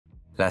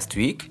Last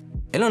week,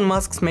 Elon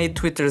Musk made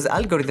Twitter's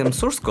algorithm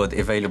source code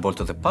available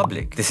to the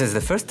public. This is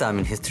the first time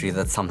in history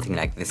that something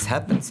like this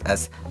happens,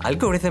 as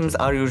algorithms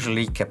are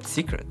usually kept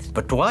secret.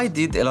 But why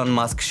did Elon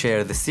Musk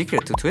share the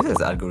secret to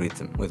Twitter's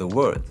algorithm with the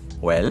world?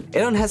 Well,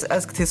 Elon has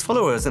asked his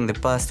followers in the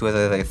past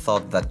whether they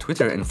thought that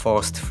Twitter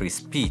enforced free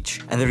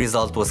speech, and the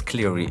result was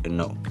clearly a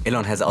no.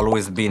 Elon has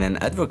always been an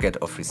advocate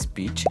of free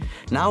speech.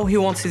 Now he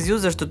wants his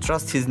users to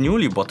trust his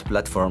newly bought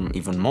platform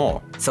even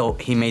more. So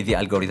he made the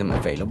algorithm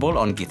available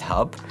on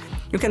GitHub.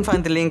 You can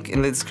find the link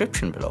in the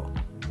description below.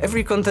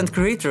 Every content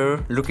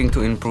creator looking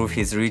to improve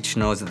his reach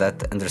knows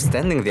that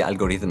understanding the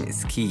algorithm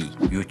is key.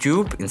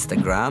 YouTube,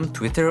 Instagram,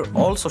 Twitter,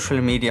 all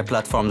social media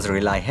platforms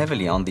rely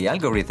heavily on the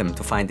algorithm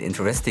to find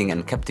interesting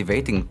and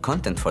captivating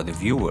content for the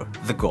viewer.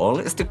 The goal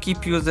is to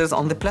keep users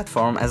on the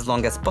platform as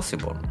long as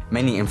possible.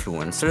 Many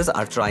influencers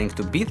are trying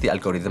to beat the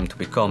algorithm to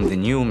become the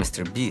new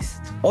Mr.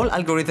 Beast. All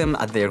algorithms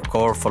at their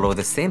core follow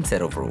the same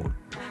set of rules.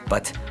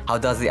 But how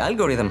does the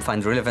algorithm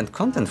find relevant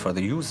content for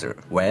the user?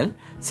 Well,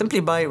 simply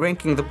by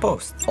ranking the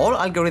posts. All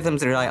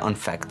algorithms rely on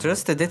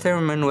factors to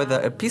determine whether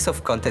a piece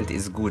of content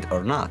is good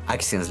or not.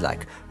 Actions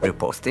like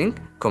reposting,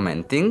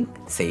 commenting,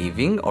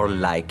 saving, or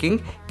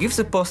liking gives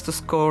a post a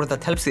score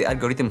that helps the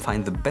algorithm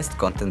find the best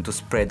content to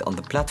spread on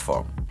the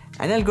platform.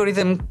 An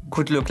algorithm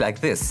could look like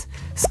this.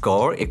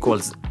 Score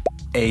equals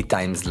A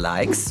times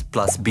likes,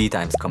 plus B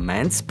times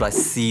comments, plus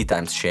C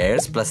times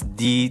shares, plus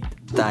D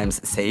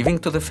times saving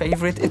to the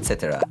favorite,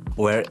 etc.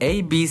 Where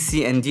A, B,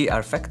 C, and D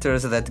are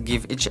factors that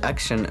give each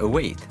action a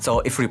weight. So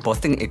if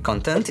reposting a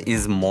content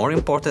is more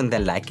important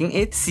than liking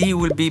it, C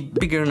will be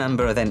bigger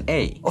number than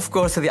A. Of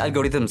course, the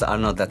algorithms are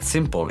not that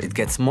simple. It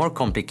gets more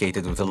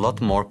complicated with a lot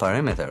more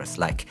parameters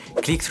like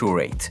click-through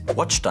rate,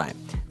 watch time,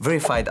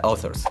 verified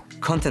authors,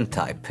 content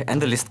type,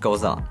 and the list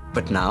goes on.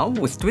 But now,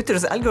 with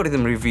Twitter's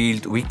algorithm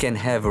revealed, we can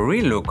have a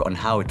real look on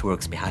how it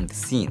works behind the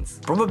scenes.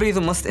 Probably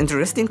the most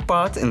interesting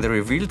part in the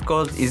revealed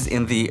code is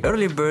in the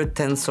early bird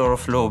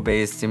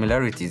TensorFlow-based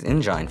similarities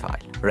engine file.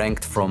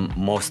 Ranked from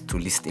most to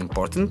least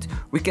important,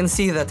 we can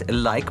see that a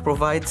like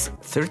provides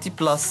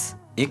 30+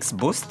 x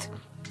boost,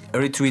 a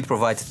retweet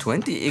provides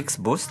 20x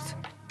boost,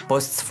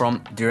 posts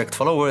from direct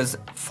followers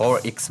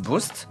 4x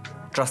boost,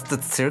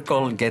 trusted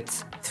circle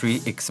gets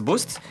 3x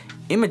boost,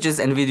 images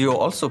and video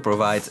also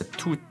provides a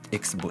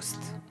 2x boost.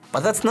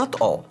 But that's not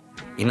all.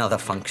 In another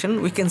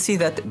function, we can see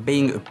that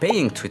being a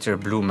paying Twitter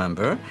Blue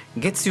member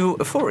gets you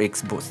a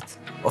 4x boost.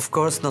 Of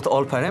course, not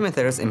all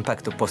parameters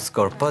impact the post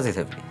score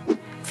positively.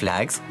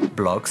 Flags,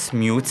 blocks,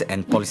 mutes,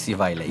 and policy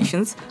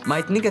violations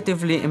might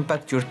negatively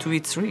impact your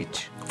tweet's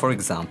reach. For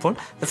example,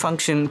 the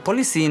function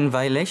policy in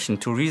violation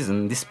to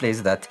reason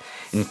displays that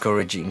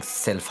encouraging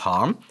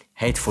self-harm,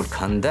 hateful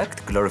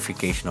conduct,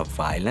 glorification of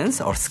violence,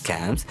 or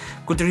scams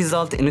could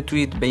result in a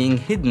tweet being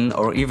hidden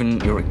or even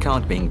your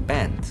account being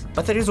banned.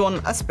 But there is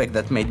one aspect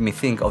that made me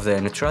think of the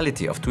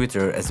neutrality of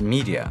Twitter as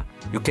media.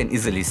 You can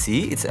easily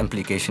see its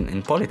implication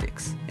in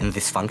politics. In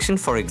this function,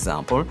 for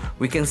example,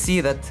 we can see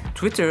that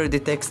Twitter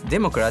detects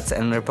Democrats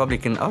and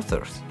Republican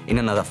authors. In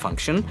another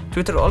function,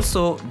 Twitter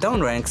also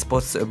downranks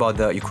posts about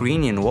the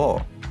Ukrainian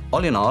war.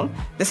 All in all,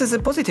 this is a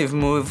positive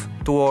move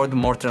toward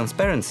more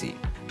transparency.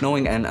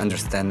 Knowing and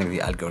understanding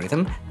the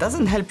algorithm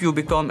doesn't help you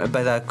become a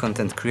better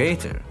content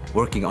creator.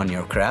 Working on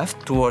your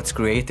craft towards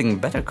creating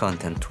better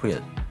content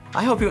will.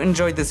 I hope you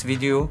enjoyed this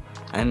video,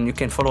 and you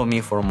can follow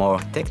me for more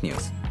tech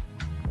news.